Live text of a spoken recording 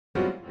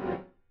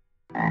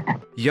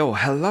Yo,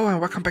 hello and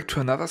welcome back to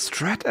another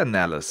Strat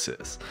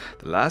analysis.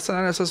 The last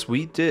analysis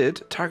we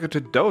did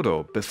targeted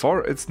Dodo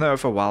before its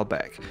nerf a while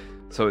back.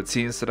 So it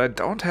seems that I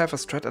don't have a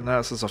Strat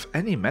analysis of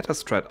any meta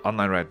Strat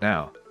online right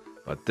now.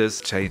 But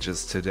this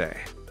changes today.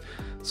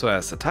 So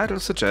as the title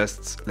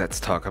suggests,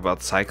 let's talk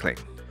about cycling.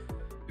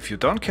 If you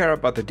don't care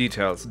about the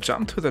details,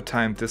 jump to the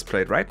time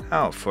displayed right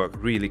now for a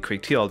really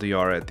quick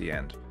TLDR at the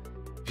end.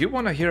 If you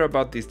want to hear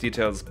about these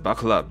details,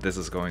 buckle up, this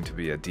is going to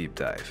be a deep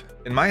dive.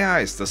 In my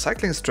eyes, the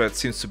cycling strat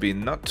seems to be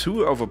not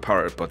too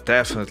overpowered, but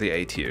definitely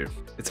A tier.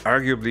 It's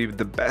arguably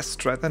the best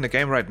strat in the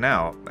game right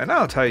now, and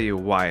I'll tell you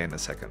why in a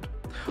second.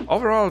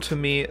 Overall, to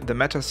me, the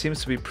meta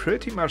seems to be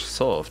pretty much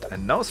solved,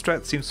 and no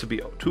strat seems to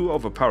be too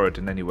overpowered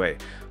in any way.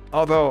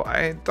 Although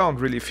I don't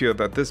really feel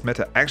that this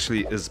meta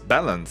actually is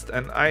balanced,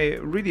 and I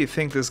really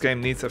think this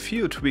game needs a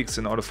few tweaks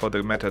in order for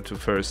the meta to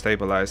first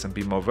stabilize and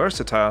be more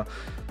versatile.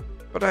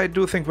 But I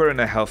do think we're in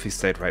a healthy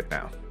state right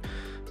now.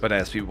 But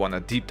as we want to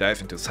deep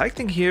dive into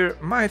cycling here,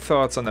 my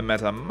thoughts on the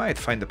meta might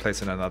find a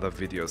place in another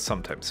video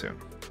sometime soon.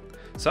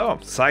 So,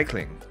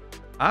 cycling.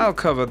 I'll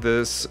cover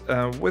this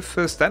with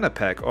the standard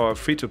pack or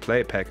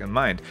free-to-play pack in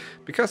mind,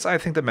 because I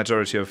think the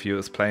majority of you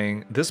is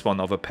playing this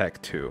one over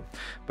pack 2.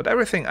 But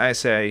everything I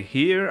say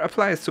here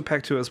applies to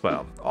pack 2 as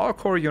well. All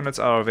core units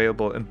are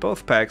available in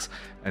both packs,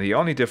 and the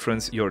only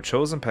difference your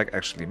chosen pack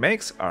actually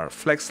makes are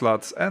flex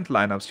slots and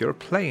lineups you're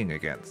playing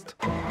against.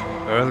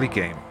 Early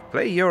game.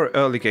 Play your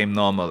early game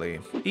normally.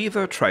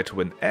 Either try to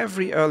win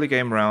every early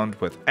game round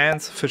with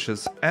ants,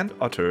 fishes and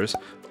otters,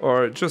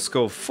 or just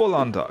go full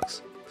on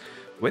dogs.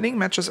 Winning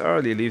matches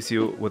early leaves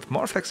you with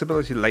more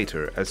flexibility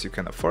later, as you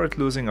can afford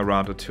losing a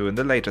round or two in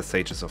the later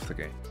stages of the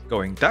game.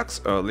 Going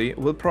ducks early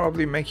will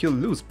probably make you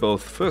lose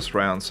both first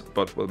rounds,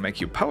 but will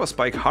make you power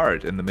spike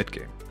hard in the mid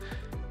game.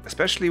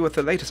 Especially with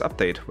the latest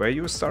update, where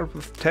you start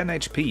with 10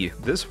 HP,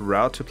 this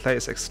route to play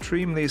is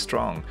extremely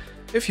strong.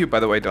 If you, by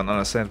the way, don't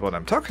understand what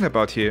I'm talking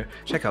about here,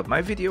 check out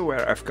my video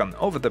where I've gone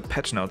over the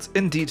patch notes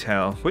in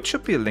detail, which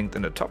should be linked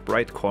in the top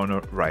right corner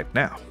right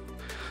now.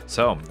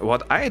 So,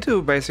 what I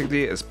do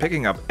basically is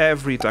picking up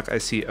every duck I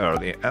see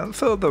early and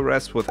fill the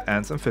rest with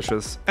ants and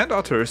fishes and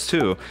otters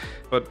too,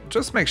 but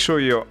just make sure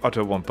your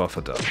otter won't buff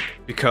a duck.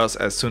 Because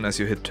as soon as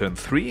you hit turn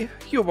 3,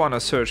 you wanna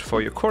search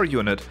for your core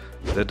unit,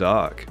 the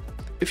dog.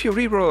 If you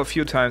reroll a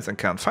few times and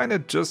can't find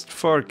it, just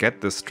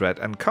forget this strat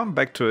and come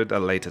back to it a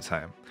later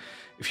time.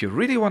 If you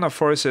really wanna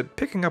force it,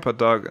 picking up a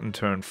dog in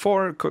turn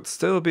 4 could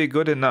still be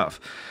good enough,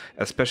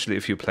 especially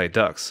if you play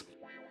ducks.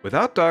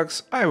 Without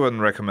dogs, I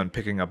wouldn't recommend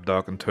picking up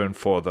dog in turn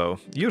 4 though,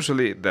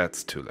 usually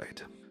that's too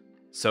late.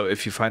 So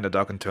if you find a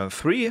dog in turn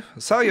 3,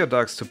 sell your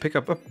dogs to pick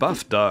up a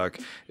buff dog.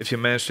 If you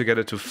manage to get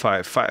it to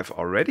 5-5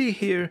 already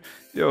here,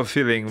 you're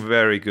feeling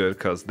very good,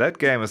 cause that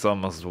game is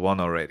almost won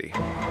already.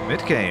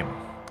 Mid-game.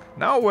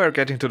 Now we're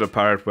getting to the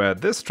part where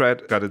this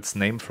strat got its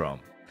name from.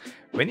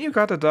 When you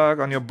got a dog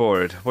on your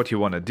board, what you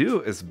want to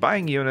do is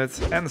buying units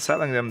and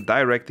selling them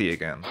directly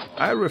again.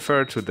 I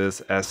refer to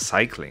this as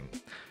cycling.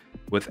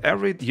 With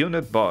every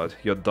unit bought,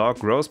 your dog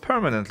grows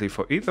permanently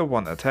for either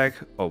 1 attack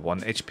or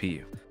 1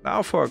 HP.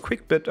 Now for a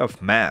quick bit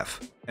of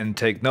math. And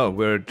take note,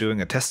 we're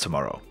doing a test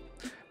tomorrow.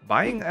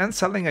 Buying and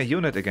selling a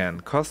unit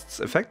again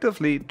costs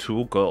effectively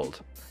 2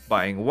 gold.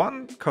 Buying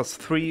 1 costs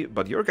 3,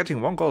 but you're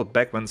getting 1 gold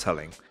back when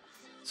selling.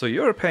 So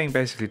you're paying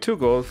basically 2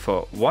 gold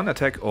for 1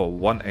 attack or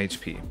 1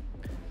 HP.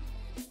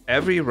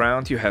 Every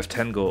round you have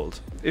 10 gold.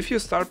 If you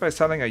start by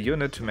selling a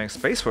unit to make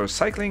space for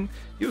cycling,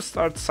 you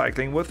start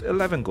cycling with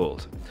 11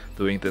 gold.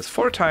 Doing this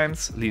 4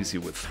 times leaves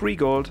you with 3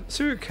 gold,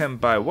 so you can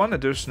buy 1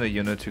 additional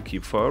unit to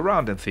keep for a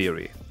round in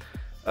theory.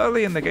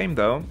 Early in the game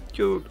though,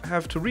 you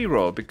have to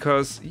reroll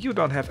because you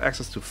don't have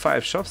access to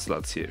 5 shop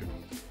slots here.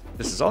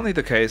 This is only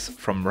the case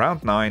from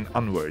round 9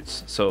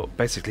 onwards, so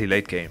basically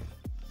late game.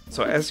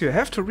 So as you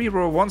have to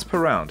reroll once per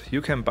round, you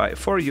can buy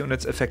 4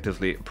 units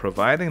effectively,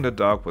 providing the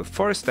dog with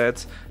 4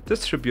 stats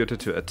distributed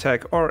to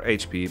attack or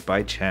HP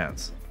by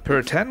chance.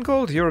 Per 10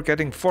 gold you're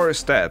getting 4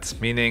 stats,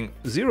 meaning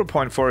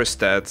 0.4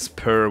 stats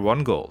per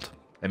 1 gold.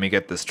 Let me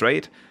get this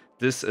straight,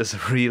 this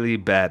is really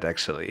bad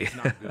actually.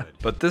 Not good.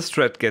 But this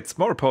strat gets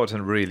more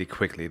potent really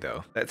quickly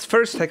though. Let's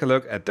first take a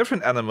look at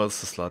different animals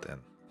to slot in.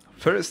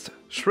 First,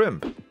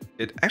 shrimp.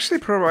 It actually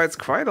provides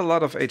quite a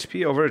lot of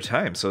HP over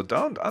time, so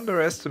don't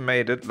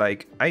underestimate it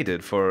like I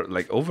did for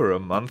like over a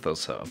month or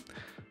so.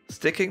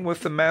 Sticking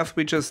with the math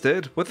we just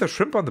did, with the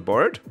shrimp on the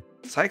board,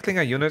 cycling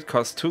a unit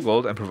costs 2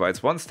 gold and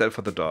provides 1 stat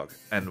for the dog,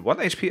 and 1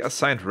 HP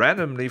assigned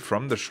randomly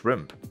from the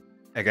shrimp.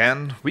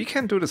 Again, we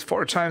can do this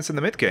 4 times in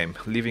the mid-game,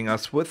 leaving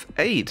us with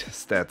 8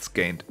 stats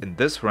gained in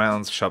this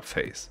round's shop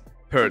phase.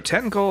 Per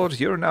 10 gold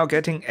you're now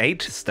getting 8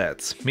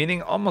 stats,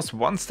 meaning almost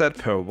 1 stat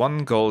per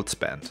 1 gold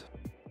spent.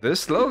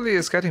 This slowly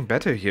is getting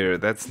better here,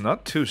 that's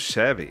not too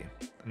shabby.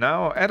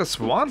 Now add a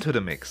Swan to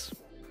the mix.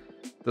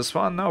 The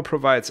Swan now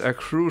provides a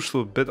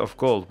crucial bit of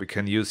gold we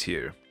can use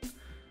here.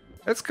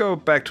 Let's go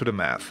back to the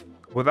math.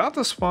 Without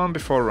the Swan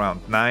before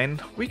round 9,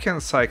 we can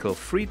cycle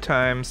 3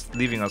 times,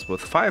 leaving us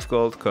with 5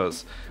 gold,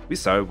 cause we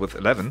started with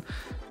 11,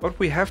 but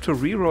we have to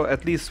reroll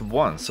at least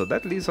once, so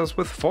that leaves us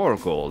with 4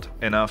 gold,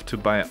 enough to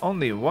buy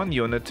only 1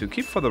 unit to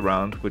keep for the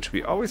round, which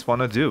we always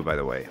want to do, by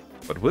the way.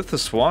 But with the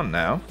Swan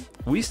now,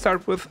 we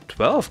start with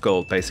 12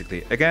 gold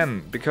basically,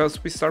 again,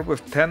 because we start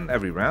with 10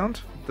 every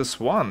round, the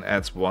Swan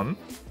adds 1,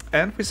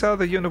 and we sell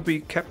the unit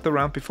we kept the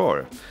round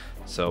before.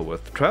 So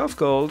with 12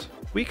 gold,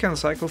 we can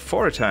cycle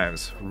 4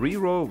 times,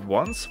 reroll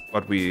once,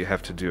 what we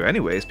have to do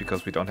anyways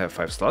because we don't have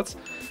 5 slots,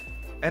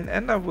 and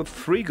end up with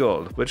 3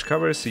 gold, which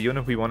covers the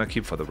unit we want to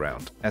keep for the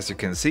round. As you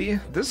can see,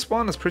 this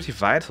Swan is pretty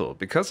vital,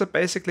 because it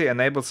basically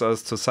enables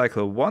us to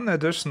cycle 1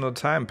 additional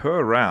time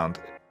per round,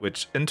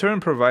 which in turn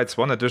provides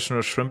 1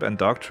 additional shrimp and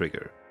dog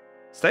trigger.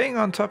 Staying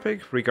on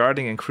topic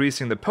regarding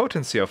increasing the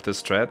potency of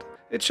this strat,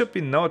 it should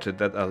be noted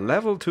that a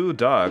level 2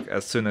 dog,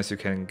 as soon as you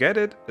can get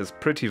it, is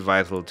pretty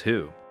vital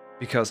too.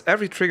 Because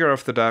every trigger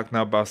of the dog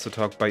now buffs the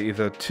dog by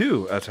either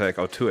 2 attack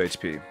or 2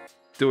 HP.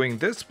 Doing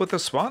this with a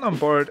Swan on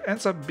board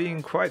ends up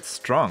being quite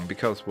strong,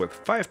 because with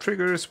 5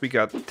 triggers we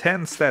got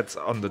 10 stats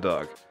on the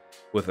dog.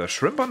 With a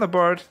shrimp on the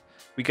board,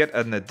 we get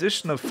an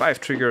additional 5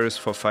 triggers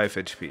for 5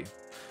 HP.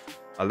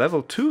 A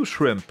level 2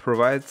 shrimp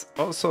provides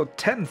also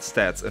 10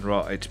 stats in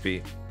raw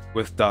HP.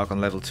 With dog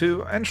on level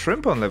 2 and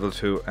shrimp on level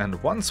 2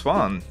 and 1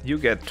 Swan, you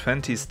get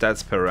 20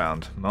 stats per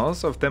round,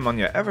 most of them on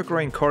your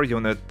ever-growing core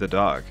unit, the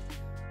dog.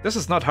 This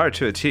is not hard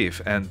to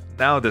achieve, and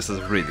now this is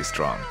really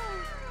strong.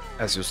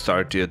 As you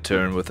start your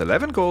turn with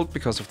 11 gold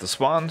because of the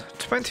Swan,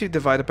 20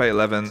 divided by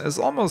 11 is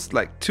almost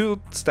like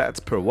 2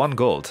 stats per 1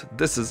 gold.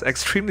 This is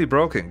extremely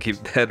broken, keep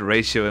that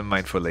ratio in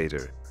mind for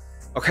later.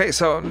 Okay,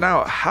 so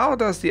now how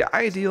does the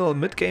ideal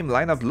mid-game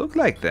lineup look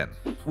like then?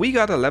 We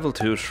got a level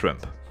 2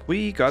 shrimp,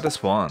 we got a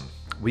Swan,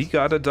 we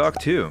got a dog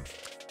too,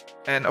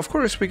 and of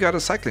course we got a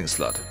cycling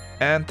slot.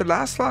 And the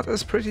last slot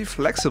is pretty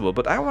flexible,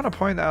 but I want to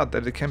point out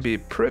that it can be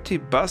pretty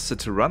busted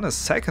to run a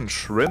second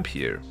shrimp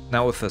here.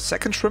 Now with the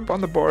second shrimp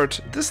on the board,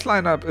 this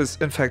lineup is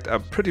in fact a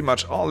pretty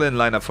much all-in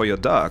lineup for your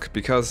dog,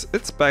 because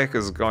its back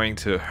is going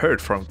to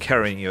hurt from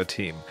carrying your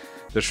team.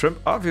 The shrimp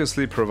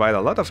obviously provide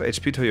a lot of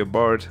HP to your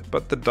board,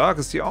 but the dog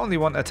is the only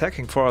one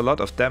attacking for a lot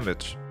of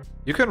damage.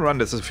 You can run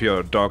this if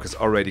your dog is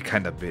already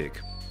kinda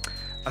big.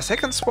 A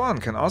second Swan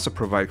can also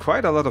provide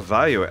quite a lot of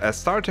value, as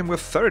starting with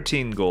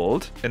 13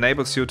 gold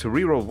enables you to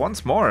reroll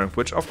once more,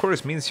 which of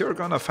course means you're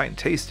gonna find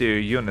tastier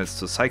units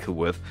to cycle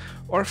with,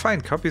 or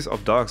find copies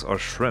of dogs or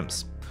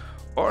shrimps.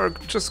 Or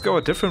just go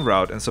a different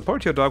route and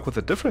support your dog with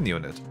a different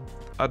unit.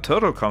 A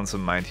total comes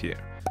in mind here.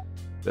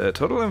 The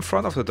total in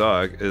front of the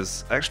dog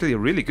is actually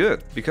really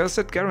good, because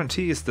it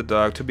guarantees the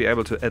dog to be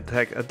able to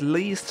attack at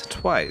least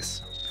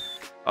twice.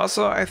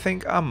 Also, I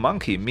think a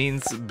monkey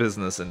means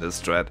business in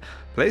this strat.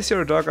 Place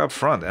your dog up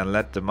front and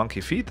let the monkey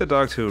feed the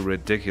dog to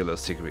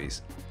ridiculous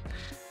degrees.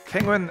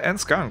 Penguin and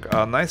skunk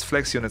are nice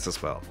flex units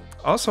as well.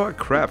 Also a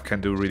crab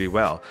can do really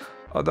well,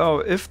 although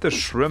if the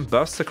shrimp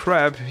buffs the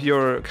crab,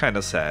 you're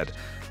kinda sad.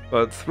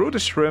 But through the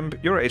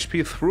shrimp, your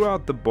HP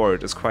throughout the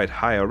board is quite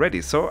high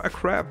already, so a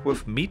crab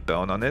with meat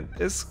bone on it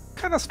is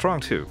kinda strong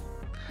too.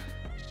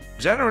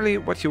 Generally,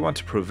 what you want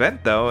to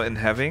prevent though in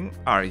having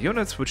are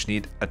units which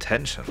need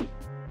attention.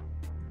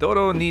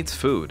 Dodo needs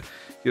food,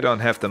 you don't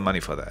have the money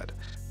for that.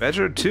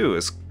 Badger too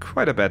is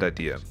quite a bad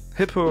idea.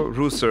 Hippo,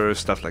 rooster,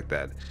 stuff like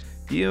that.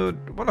 You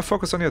want to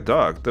focus on your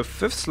dog. The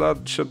 5th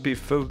slot should be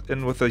filled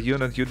in with a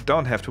unit you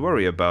don't have to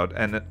worry about,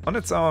 and on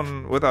its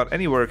own, without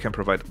any work, can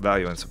provide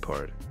value and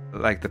support.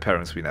 Like the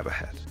parents we never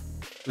had.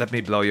 Let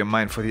me blow your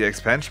mind for the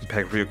expansion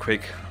pack real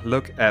quick.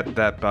 Look at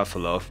that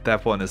buffalo,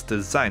 that one is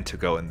designed to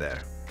go in there.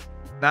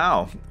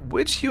 Now,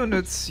 which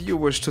units you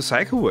wish to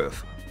cycle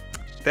with?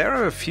 There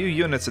are a few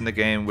units in the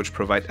game which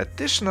provide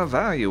additional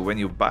value when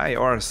you buy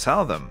or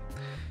sell them.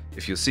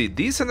 If you see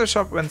these in the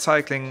shop when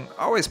cycling,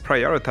 always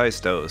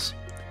prioritize those.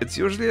 It's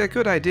usually a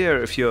good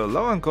idea if you're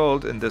low on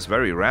gold in this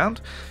very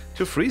round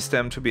to freeze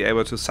them to be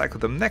able to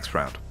cycle them next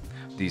round.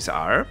 These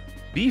are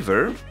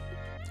beaver,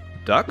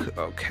 duck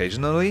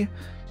occasionally,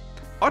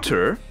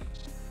 otter,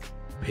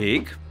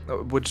 pig,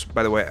 which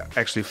by the way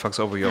actually fucks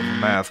over your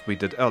math we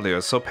did earlier,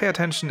 so pay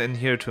attention in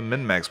here to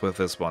min-max with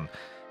this one.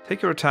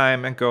 Take your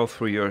time and go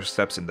through your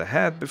steps in the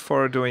head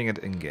before doing it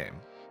in-game.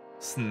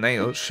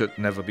 Snail should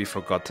never be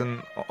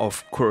forgotten,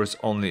 of course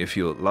only if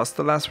you lost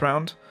the last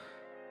round.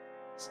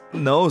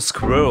 No,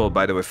 squirrel,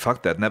 by the way,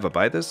 fuck that, never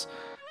buy this.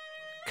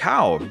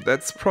 Cow,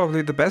 that's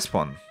probably the best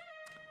one.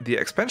 The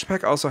expansion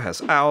pack also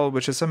has owl,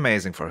 which is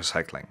amazing for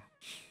cycling.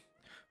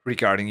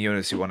 Regarding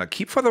units you want to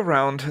keep for the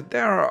round,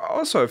 there are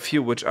also a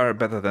few which are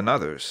better than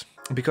others.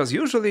 Because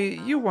usually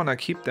you want to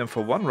keep them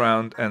for one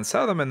round and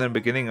sell them in the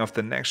beginning of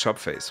the next shop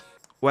phase.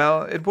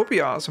 Well, it would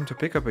be awesome to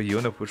pick up a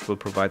unit which will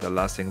provide a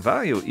lasting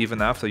value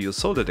even after you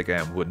sold it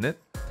again, wouldn't it?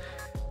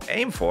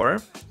 Aim for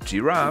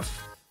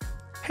giraffe,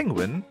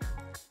 penguin,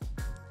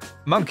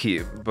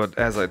 monkey, but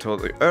as I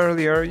told you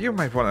earlier, you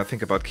might want to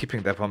think about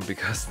keeping that one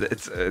because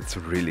it's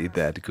really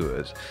that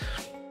good.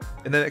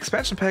 In the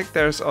expansion pack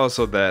there's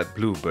also that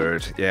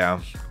bluebird,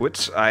 yeah,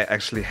 which I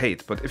actually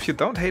hate, but if you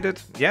don't hate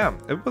it, yeah,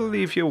 it will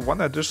leave you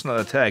one additional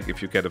attack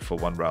if you get it for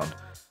one round.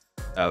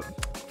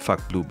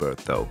 Fuck bluebird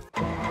though.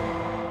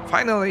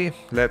 Finally,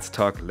 let's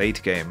talk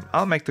late game.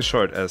 I'll make this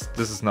short as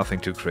this is nothing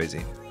too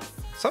crazy.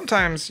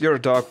 Sometimes your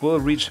dog will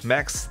reach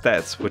max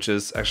stats, which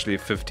is actually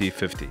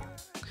 50-50.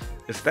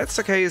 If that's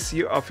the case,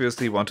 you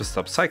obviously want to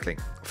stop cycling.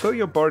 Fill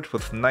your board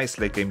with nice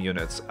late game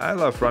units. I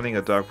love running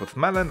a dog with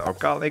melon or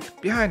garlic,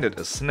 behind it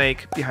a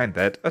snake, behind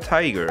that a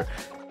tiger.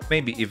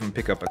 Maybe even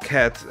pick up a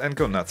cat and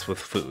go nuts with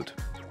food.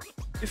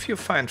 If you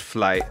find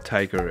fly,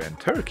 tiger and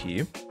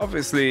turkey,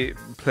 obviously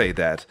play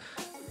that.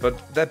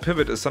 But that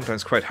pivot is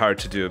sometimes quite hard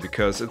to do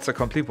because it's a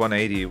complete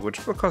 180,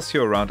 which will cost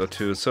you a round or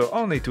two, so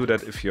only do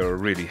that if you're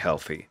really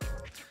healthy.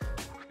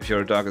 If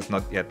your dog is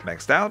not yet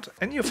maxed out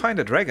and you find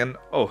a dragon,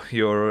 oh,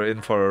 you're in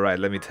for a ride,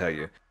 let me tell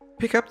you.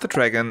 Pick up the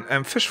dragon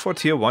and fish for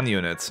tier 1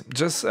 units.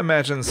 Just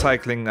imagine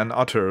cycling an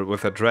otter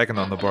with a dragon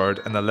on the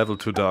board and a level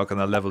 2 dog and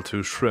a level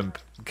 2 shrimp.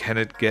 Can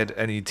it get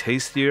any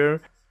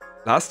tastier?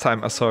 Last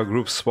time I saw a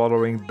group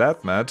swallowing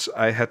that much,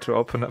 I had to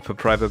open up a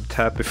private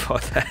tab before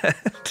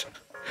that.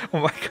 Oh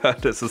my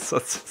god, this is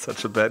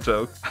such a bad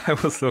joke. I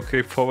was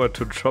looking forward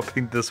to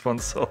dropping this one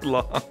so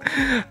long.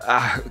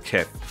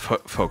 Okay,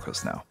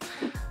 focus now.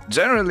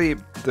 Generally,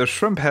 the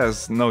shrimp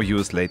has no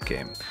use late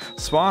game.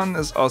 Swan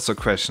is also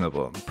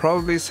questionable.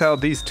 Probably sell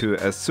these two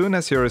as soon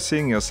as you're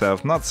seeing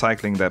yourself not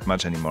cycling that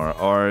much anymore,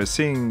 or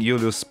seeing you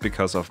lose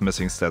because of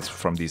missing stats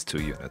from these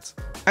two units.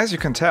 As you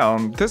can tell,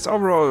 this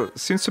overall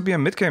seems to be a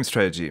mid-game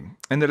strategy.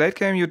 In the late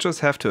game you just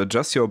have to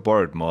adjust your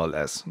board more or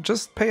less.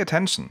 Just pay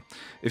attention.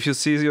 If you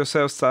see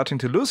yourself starting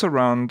to lose a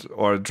round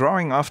or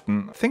drawing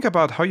often, think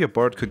about how your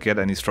board could get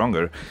any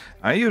stronger.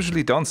 I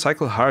usually don't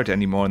cycle hard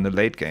anymore in the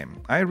late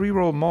game. I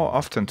reroll more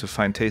often to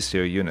find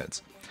tastier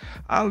units.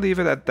 I'll leave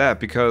it at that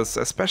because,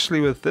 especially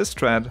with this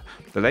strat,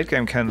 the late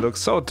game can look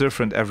so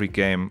different every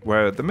game,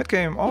 where the mid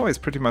game always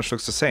pretty much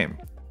looks the same.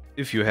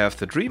 If you have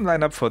the dream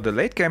lineup for the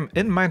late game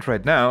in mind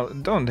right now,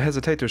 don't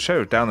hesitate to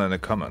share it down in the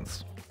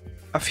comments.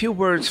 A few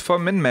words for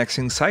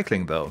min-maxing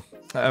cycling though.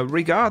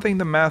 Regarding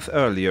the math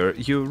earlier,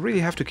 you really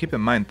have to keep in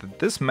mind that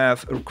this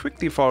math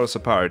quickly falls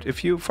apart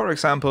if you, for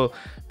example,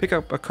 pick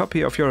up a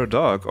copy of your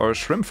dog or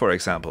shrimp for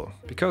example,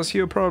 because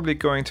you're probably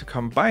going to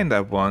combine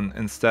that one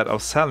instead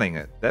of selling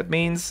it. That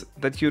means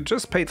that you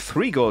just paid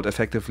 3 gold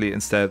effectively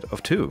instead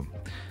of 2.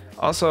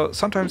 Also,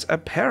 sometimes a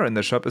pair in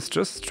the shop is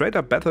just straight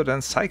up better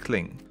than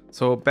cycling.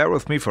 So bear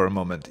with me for a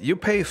moment. You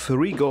pay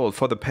 3 gold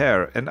for the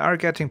pair and are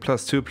getting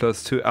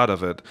 +2/+2 out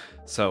of it.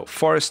 So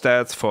 4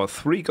 stats for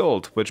 3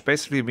 gold, which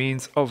basically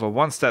means over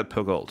 1 stat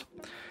per gold.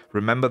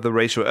 Remember the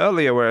ratio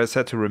earlier where I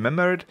said to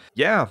remember it?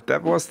 Yeah,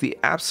 that was the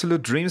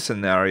absolute dream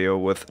scenario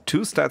with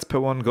 2 stats per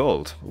 1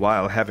 gold,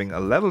 while having a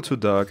level 2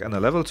 dog and a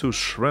level 2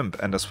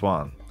 shrimp and a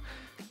swan.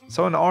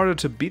 So in order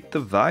to beat the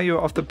value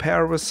of the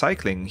pair with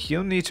cycling,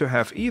 you need to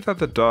have either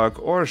the dog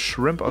or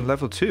shrimp on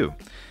level 2.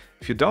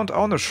 If you don't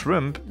own a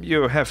shrimp,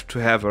 you have to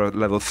have a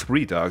level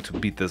 3 dog to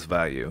beat this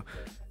value.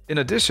 In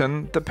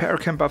addition, the pair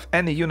can buff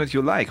any unit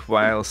you like,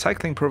 while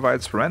cycling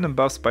provides random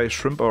buffs by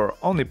shrimp or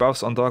only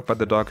buffs on dog by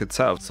the dog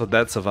itself, so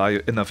that's a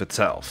value in of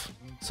itself.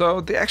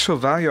 So the actual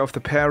value of the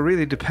pair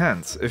really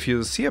depends. If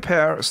you see a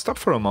pair, stop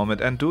for a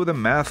moment and do the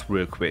math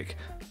real quick.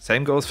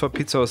 Same goes for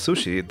pizza or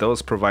sushi,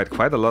 those provide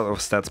quite a lot of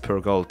stats per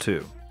gold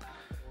too.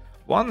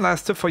 One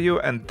last tip for you,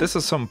 and this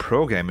is some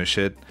pro-gamer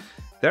shit.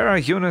 There are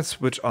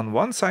units which on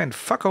one side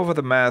fuck over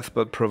the math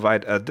but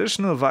provide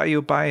additional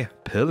value by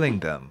pilling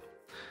them.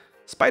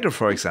 Spider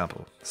for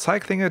example.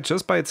 Cycling it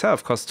just by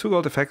itself costs 2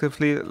 gold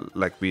effectively,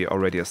 like we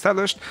already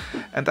established,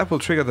 and that will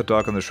trigger the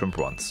dog and the shrimp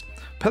once.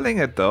 Pilling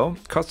it though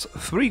costs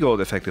 3 gold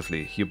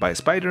effectively. You buy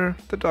Spider,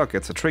 the dog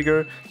gets a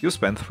trigger, you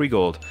spend 3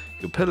 gold.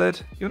 You pill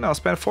it, you now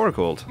spend 4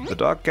 gold. The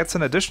dog gets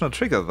an additional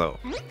trigger though.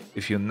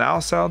 If you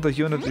now sell the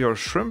unit, your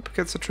shrimp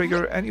gets a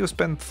trigger and you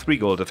spend 3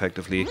 gold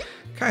effectively.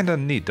 Kinda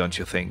neat, don't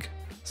you think?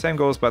 Same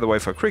goes by the way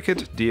for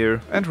cricket,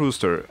 deer and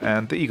rooster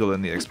and the eagle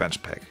in the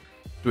expansion pack.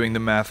 Doing the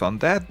math on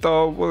that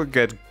though will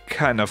get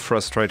kinda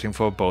frustrating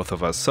for both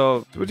of us,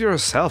 so do it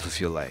yourself if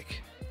you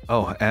like.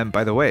 Oh, and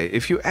by the way,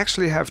 if you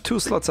actually have 2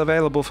 slots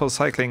available for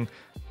cycling,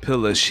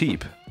 pill a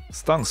sheep.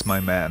 Stonks, my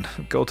man.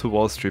 Go to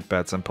Wall Street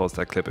Bets and post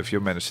that clip if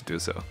you manage to do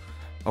so.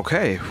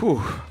 Okay,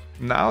 whew.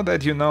 Now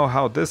that you know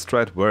how this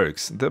strat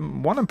works, the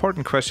one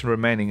important question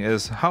remaining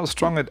is how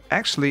strong it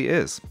actually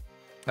is.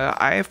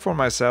 I for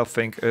myself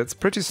think it's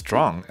pretty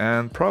strong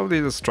and probably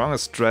the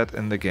strongest strat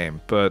in the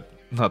game, but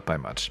not by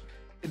much.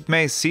 It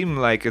may seem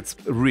like it's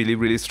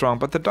really strong,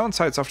 but the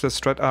downsides of this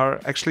strat are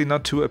actually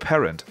not too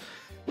apparent.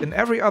 In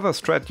every other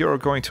strat you're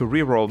going to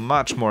reroll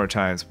much more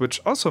times,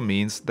 which also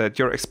means that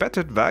your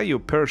expected value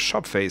per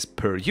shop phase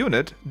per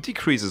unit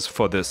decreases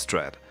for this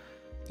strat.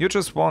 You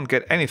just won't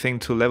get anything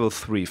to level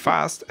 3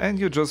 fast, and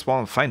you just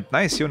won't find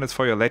nice units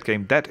for your late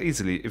game that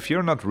easily if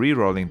you're not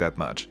rerolling that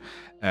much.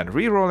 And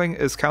rerolling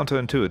is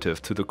counterintuitive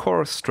to the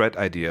core strat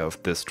idea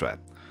of this strat.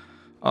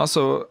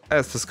 Also,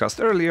 as discussed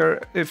earlier,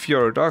 if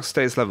your dog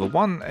stays level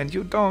 1 and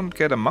you don't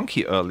get a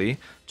monkey early,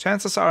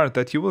 chances are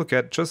that you will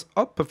get just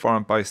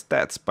outperformed by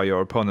stats by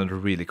your opponent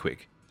really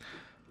quick.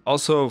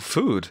 Also,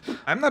 food.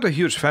 I'm not a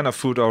huge fan of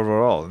food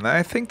overall, and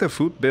I think the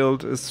food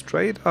build is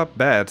straight up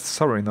bad.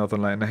 Sorry,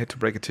 Northernlion, I hate to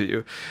break it to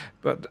you.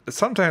 But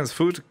sometimes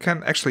food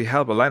can actually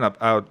help a lineup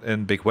out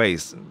in big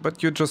ways,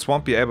 but you just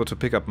won't be able to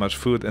pick up much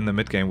food in the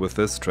mid-game with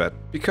this strat,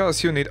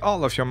 because you need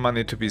all of your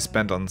money to be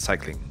spent on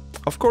cycling.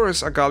 Of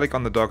course, a garlic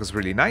on the dog is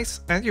really nice,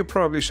 and you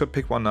probably should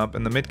pick one up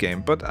in the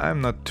mid-game, but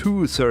I'm not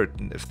too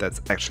certain if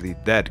that's actually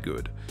that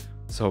good.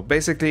 So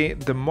basically,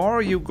 the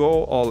more you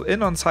go all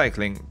in on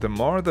cycling, the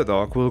more the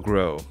dog will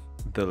grow.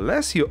 The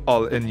less you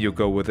all in you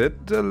go with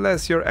it, the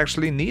less you're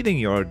actually needing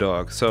your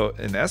dog. So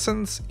in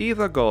essence,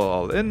 either go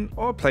all in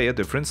or play a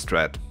different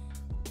strat.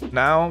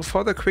 Now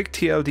for the quick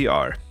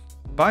TLDR.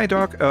 Buy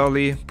dog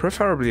early,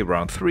 preferably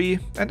round 3,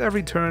 and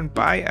every turn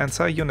buy and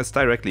sell units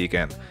directly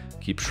again.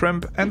 Keep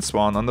shrimp and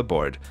swan on the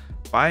board.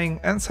 Buying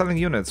and selling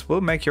units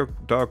will make your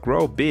dog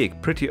grow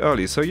big pretty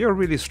early, so you're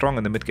really strong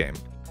in the mid game.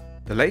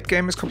 The late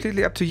game is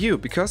completely up to you,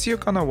 because you're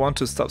gonna want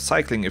to stop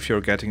cycling if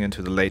you're getting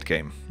into the late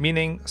game.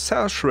 Meaning,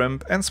 sell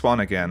shrimp and swan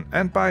again,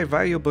 and buy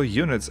valuable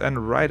units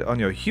and ride on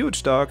your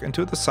huge dog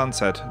into the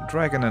sunset,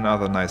 dragon and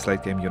other nice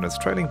late game units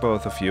trailing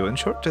both of you in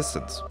short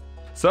distance.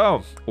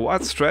 So,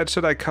 what strat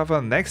should I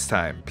cover next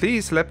time?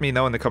 Please let me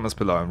know in the comments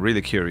below, I'm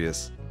really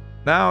curious.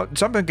 Now,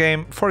 jump in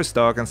game, force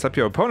dog and slap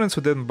your opponents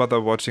who didn't bother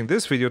watching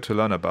this video to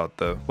learn about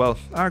the, well,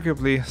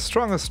 arguably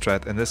strongest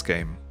strat in this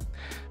game.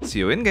 See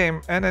you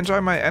in-game and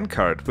enjoy my end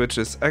card, which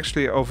is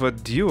actually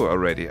overdue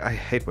already. I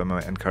hate when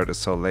my end card is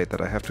so late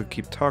that I have to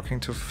keep talking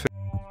to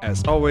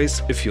As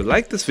always, if you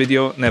like this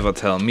video, never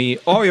tell me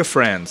or your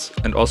friends.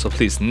 And also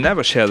please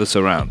never share this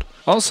around.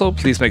 Also,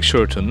 please make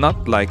sure to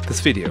not like this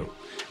video.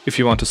 If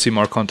you want to see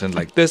more content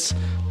like this,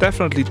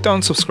 definitely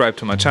don't subscribe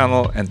to my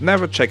channel and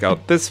never check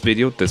out this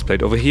video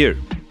displayed over here.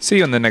 See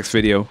you in the next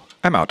video.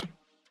 I'm out.